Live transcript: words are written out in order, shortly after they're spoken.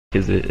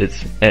is it?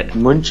 It's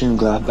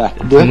Mönchengladbach.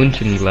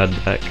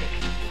 Mönchengladbach.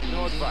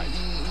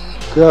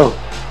 Go.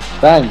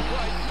 Bang.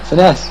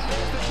 Finesse.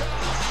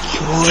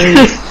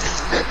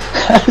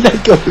 How did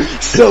that go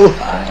so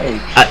high?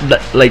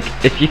 Like,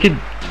 if you could,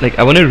 like,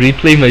 I want to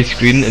replay my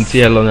screen and see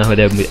how long I would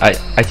have.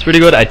 I swear to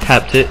God, I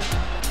tapped it.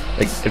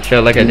 Like, it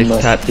felt like I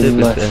just tapped it.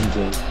 But then...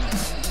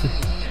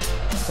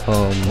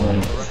 Oh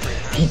man.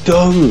 He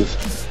dove.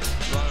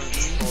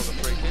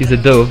 He's a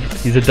dove.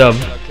 He's a dove.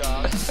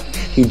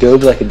 He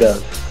dove like a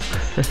dove.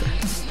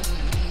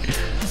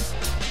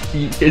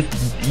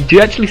 Do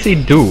you actually say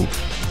dove?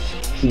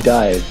 He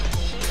dived.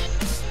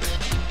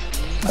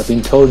 I've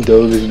been told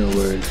dove isn't a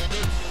word.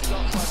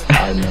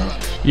 I know.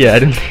 Yeah, I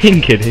don't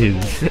think it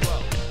is.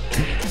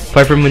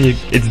 Apart from when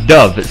it's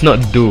dove, it's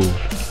not dove.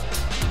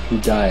 He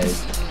dived.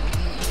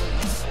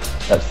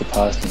 That's the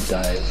past of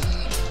dive.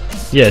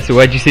 Yeah, so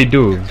why'd you say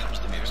dove?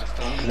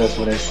 Because that's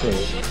what I say.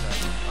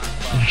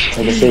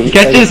 You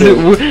can't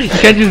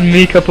just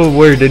make up a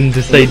word and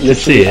decide to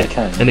say it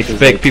and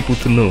expect people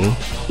to know.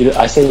 You know,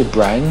 I say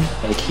brang,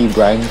 like he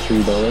brang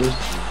 $3,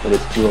 but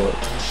it's broad.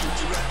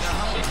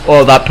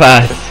 Oh, that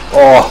pass!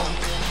 Oh,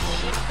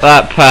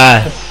 that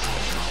pass!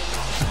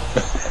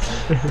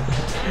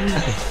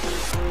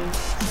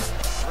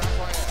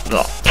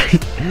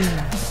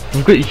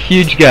 We've got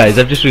huge guys.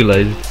 I've just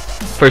realised.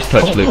 First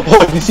touch, Luke.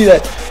 Oh, did you see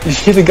that? Did you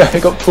see the guy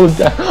who got pulled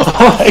down?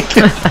 Oh my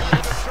god!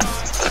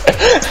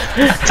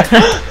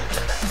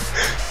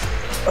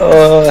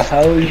 Oh,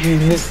 how did you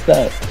miss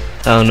that?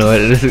 I don't know.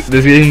 This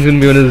game's gonna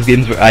be one of those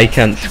games where I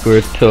can't score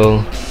at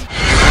all.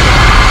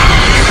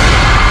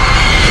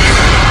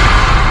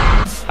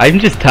 I'm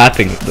just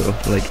tapping it though.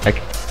 Like,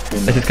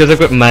 it's because I've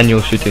got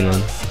manual shooting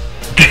on.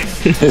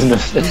 There's no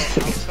such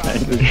thing as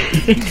manual.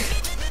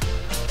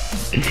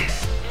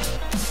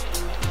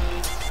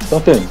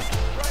 Stop him.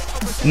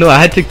 No, I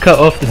had to cut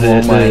off the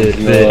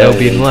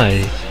LB and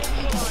Y.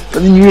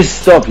 But then you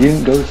just stopped. You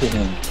didn't go to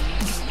him.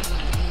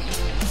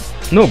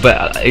 No,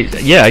 but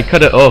I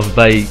cut it off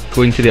by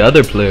going to the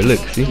other player. Look,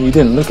 see? You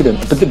didn't look at him.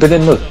 But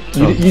then look,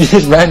 you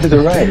just ran to the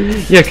right.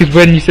 Yeah, because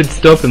when you said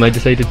stop him, I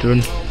decided to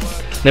run.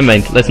 Never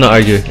mind. Let's not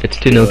argue. It's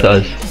 2-0 to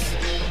us.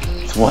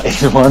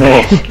 It's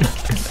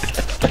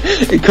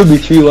 1-0. It could be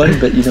 3-1,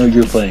 but you know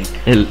you're playing.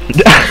 Look,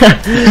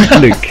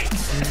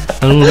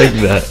 I don't like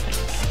that.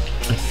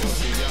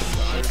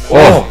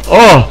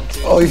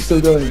 Oh, he's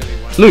still going.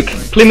 Look,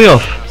 play me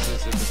off.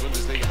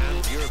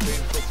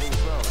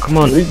 Come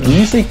on. Did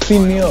you say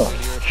clean me off?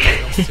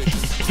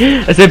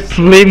 I said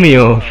play me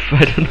off.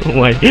 I don't know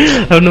why.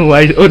 I don't know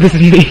why. Oh, this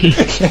is me.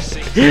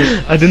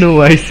 I don't know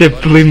why I said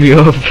play me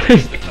off.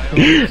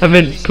 I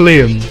meant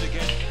play him.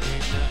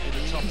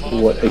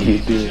 What are you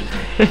doing?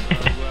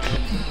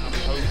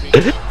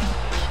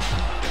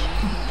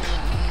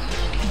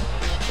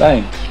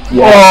 Bang.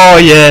 Yes. Oh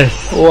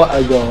yes. What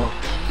a goal.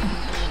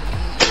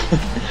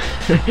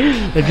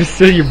 I just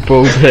saw your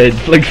bald head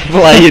like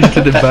fly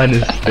into the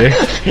banister.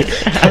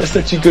 That was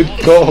such a good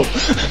goal.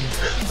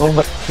 Oh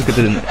my! Look at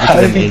him!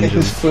 How did he hit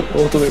his foot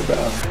all the way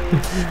down?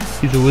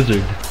 He's a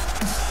wizard.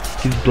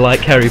 He's Black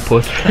Harry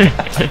Potter.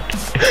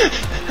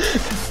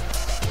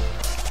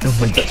 Oh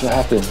my god! That's what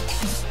happened.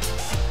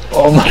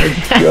 Oh my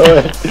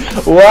god!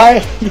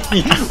 Why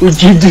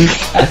would you do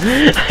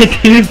that? I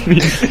didn't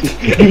mean to.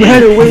 You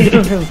ran away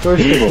from him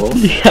first of all.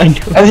 Yeah, I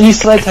know. And then you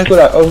slide tackled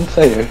our own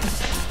player.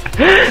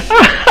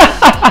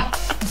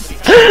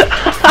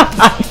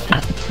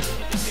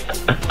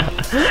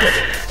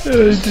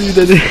 Oh, dude,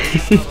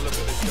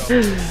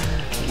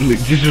 look,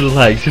 just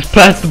relax. Just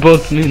pass the ball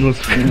to me and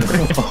let's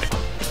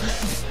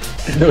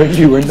No,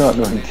 you were not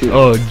going to.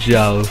 Oh,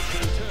 Giles.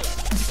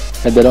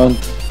 Head that on.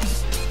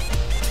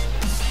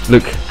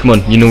 Look, come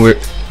on. You know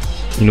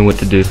what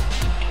to do.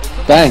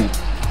 Bang.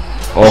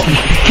 Oh,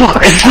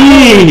 fuck's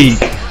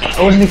sake!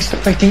 I wasn't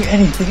expecting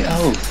anything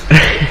else.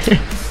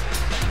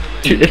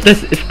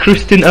 If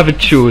Cruz didn't have a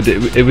chode,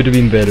 it would have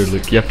been better.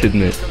 Look, you have to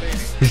admit,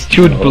 his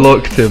chode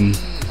blocked him.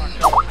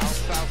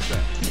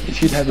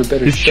 If you'd have a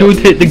better his chode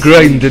hit the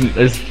ground and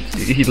as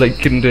he like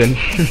couldn't do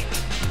anything.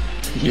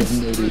 You have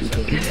no idea what you're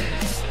talking about.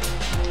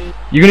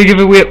 You're gonna give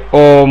away?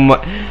 Oh my!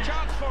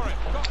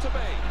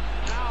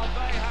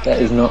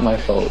 That is not my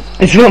fault.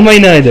 It's not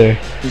mine either.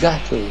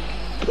 Exactly.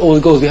 But all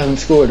the goals we haven't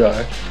scored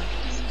are.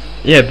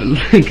 Yeah, but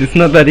look, it's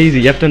not that easy.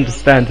 You have to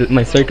understand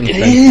my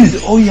circumstances. It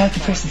is! Oh, you have to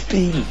press the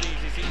speed.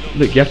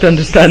 Look, you have to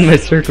understand my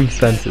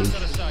circumstances.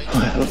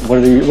 What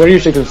are your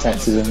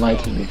circumstances?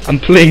 Enlighten me. I'm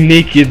playing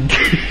naked.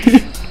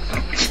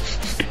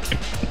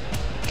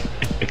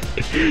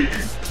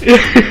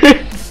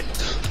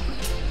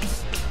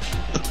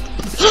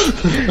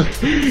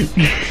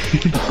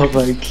 Oh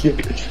my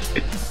god.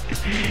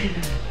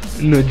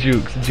 No,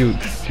 jukes.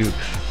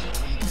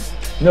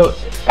 No,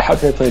 how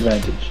can I play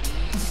advantage?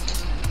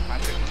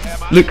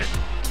 Look.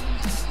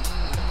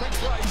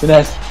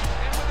 Finesse.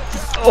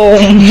 Oh,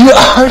 you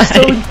are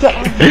so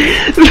dumb.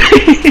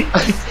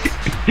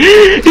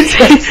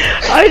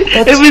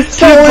 It was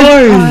 2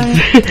 bars.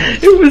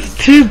 It was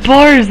 2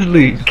 bars,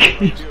 Luke.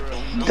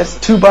 That's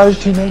 2 bars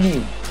too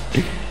many.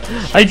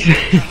 I just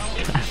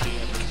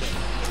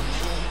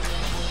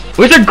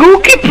Where's our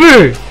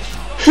goalkeeper?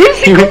 Where's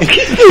the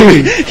goalkeeper?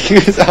 He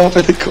was out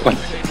of the corner.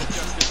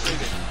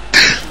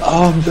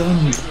 Oh, I'm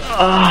done.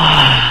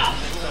 Ah.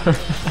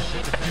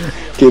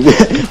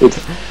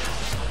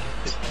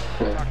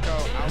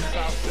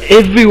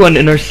 Everyone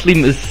in our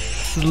team is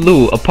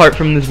slow apart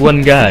from this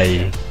one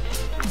guy.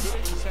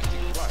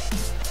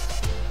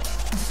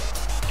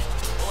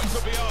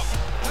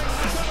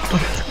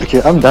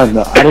 Okay, I'm done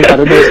now. I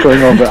don't know what's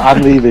going on, but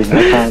I'm leaving.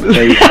 I can't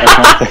play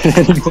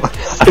anymore.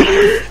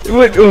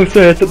 What? Oh,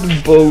 sorry, I thought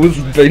the ball was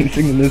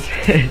bouncing in his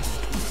head.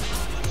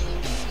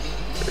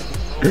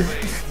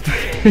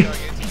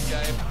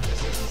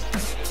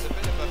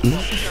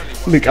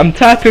 Look, I'm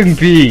tapping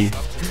B,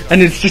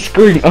 and it's just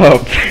going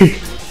up.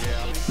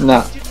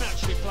 Nah.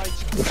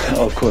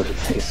 Oh, of course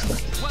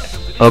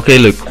it's Okay,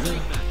 look.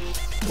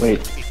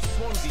 Wait.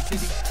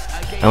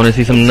 I want to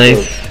see some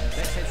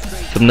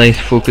nice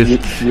focused.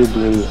 You're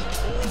blue.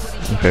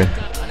 Okay.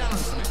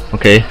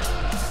 Okay.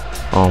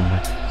 Oh my.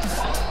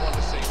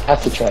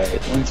 Have to try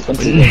it. Once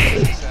you get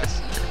this.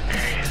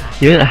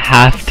 You don't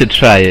have to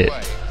try it.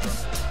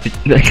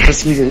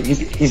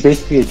 He's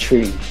basically a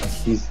tree.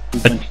 He's a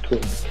bunch of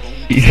twigs.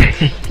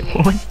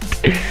 What?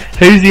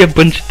 How is he a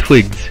bunch of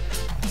twigs?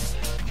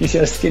 You see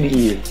how skinny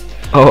he is?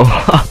 Oh.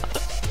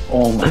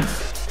 Oh my.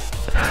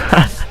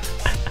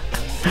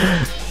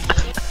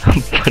 A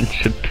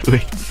bunch of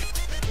twigs.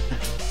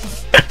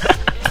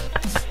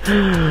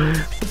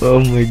 Oh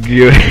my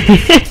god.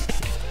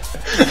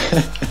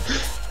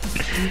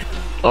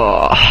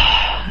 Oh.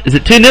 Is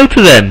it 2-0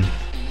 to them?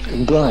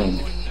 I'm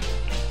blind.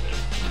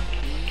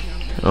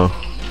 Oh.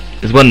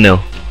 It's 1-0.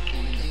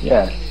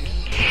 Yeah.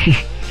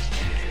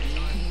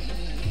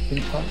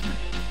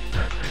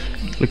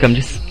 Look, I'm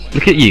just...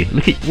 Look at you.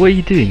 Look at... What are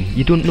you doing?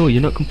 You don't know.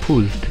 You're not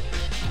composed.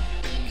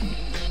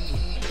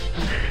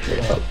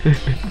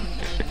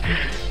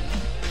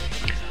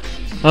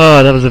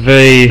 Oh, that was a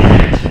very...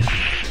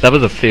 That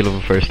was a fail of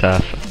a first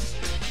half.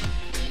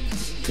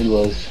 It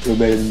was. We're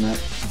better than that.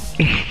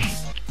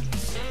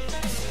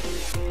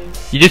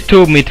 You just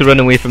told me to run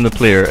away from the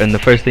player, and the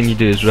first thing you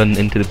do is run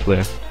into the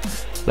player.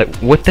 Like,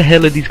 what the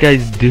hell are these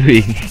guys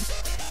doing?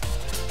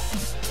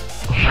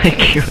 Oh my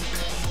god.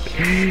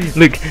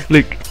 Look,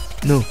 look.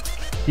 No.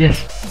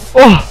 Yes.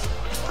 Oh!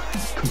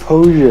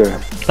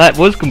 Composure. That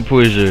was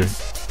composure.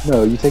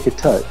 No, you take a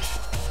touch.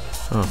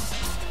 Oh.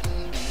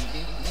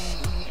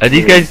 Are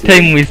these guys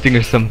time wasting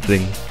or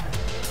something?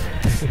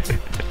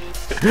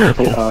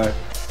 They are.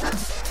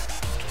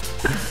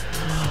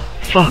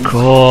 Fuck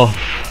off.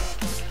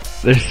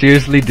 They're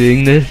seriously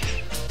doing this?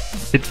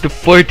 It's the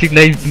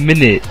 49th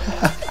minute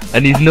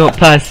and he's not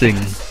passing.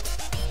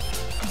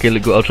 Okay,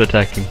 look, go ultra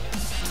attacking.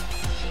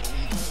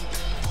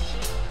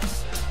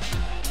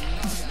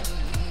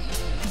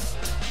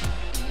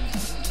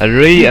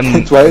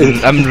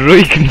 I'm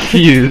really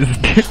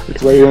confused.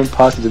 That's why you don't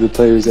pass it to the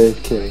player who's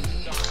AFK.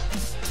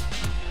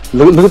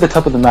 Look at the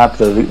top of the map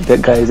though,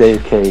 that guy is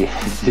AFK.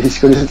 He's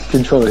got his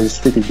controller, his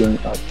stick is going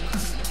up.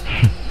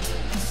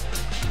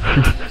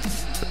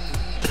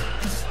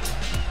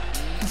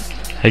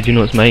 How do you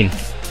know it's mine?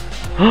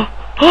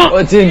 Oh,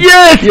 it's in!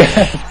 Yes!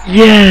 Yes!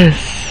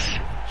 Yes!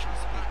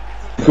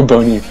 Look at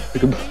Boney.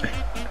 Look at Boney.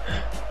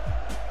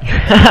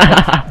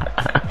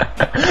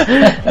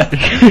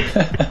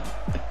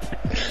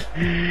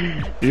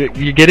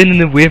 You're getting in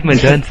the way of my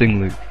dancing,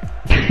 Luke.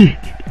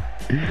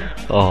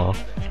 Aw.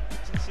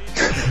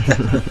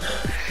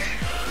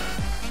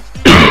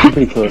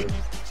 Pretty close.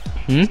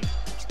 Hmm?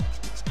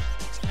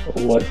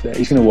 What?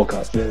 He's gonna walk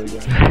up. There we go.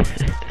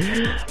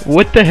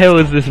 What the hell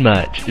is this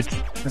match? It's.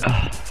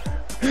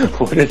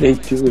 What are they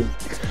doing?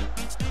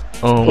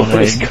 Oh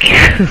my god.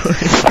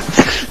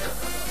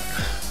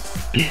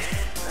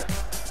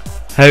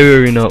 How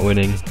are we not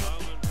winning?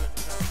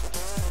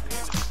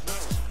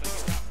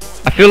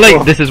 I feel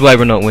like this is why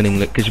we're not winning,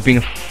 look, because you're being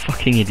a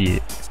fucking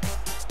idiot.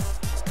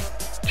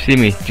 Do you see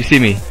me? Do you see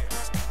me?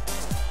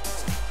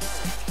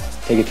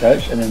 Take a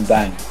touch and then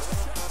bang.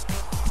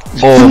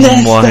 Oh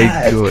Finesse my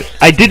that. god.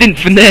 I didn't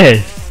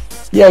finesse!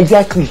 Yeah,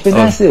 exactly.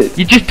 Finesse it.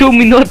 You just told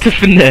me not to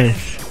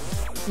finesse!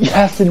 You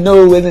have to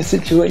know in the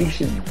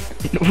situation.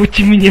 What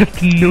do you mean you have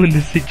to know in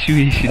the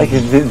situation? Like,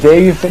 there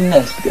you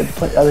finesse,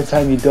 but the other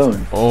time you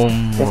don't. Oh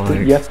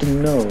my. You have to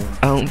know.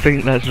 I don't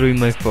think that's really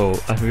my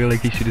fault. I feel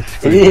like you should have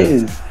scored. It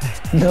is.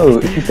 No,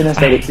 if you finesse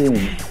that, it's in.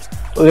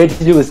 All you had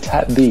to do was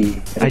tap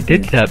B. I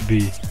did tap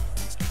B.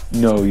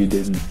 No, you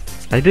didn't.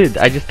 I did.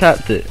 I just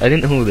tapped it. I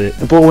didn't hold it.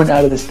 The ball went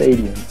out of the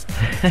stadium.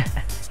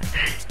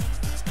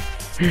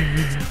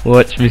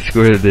 Watch me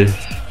score this.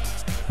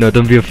 No,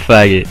 don't be a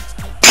faggot.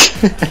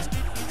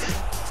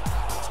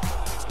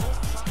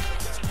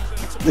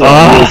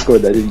 Yeah, you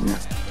scored that, didn't you?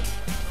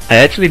 I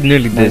actually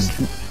nearly did.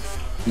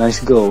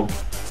 Nice goal.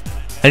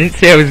 I didn't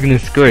say I was gonna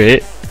score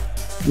it.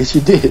 Yes,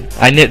 you did.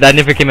 That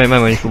never came out of my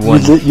mind for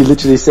once. You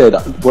literally said,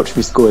 "Watch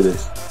me score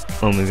this."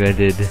 Oh my god, I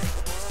did.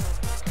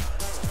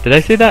 Did I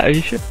say that? Are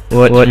you sure?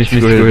 Watch me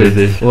score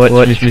this.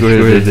 Watch me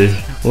score this.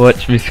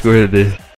 Watch me score this.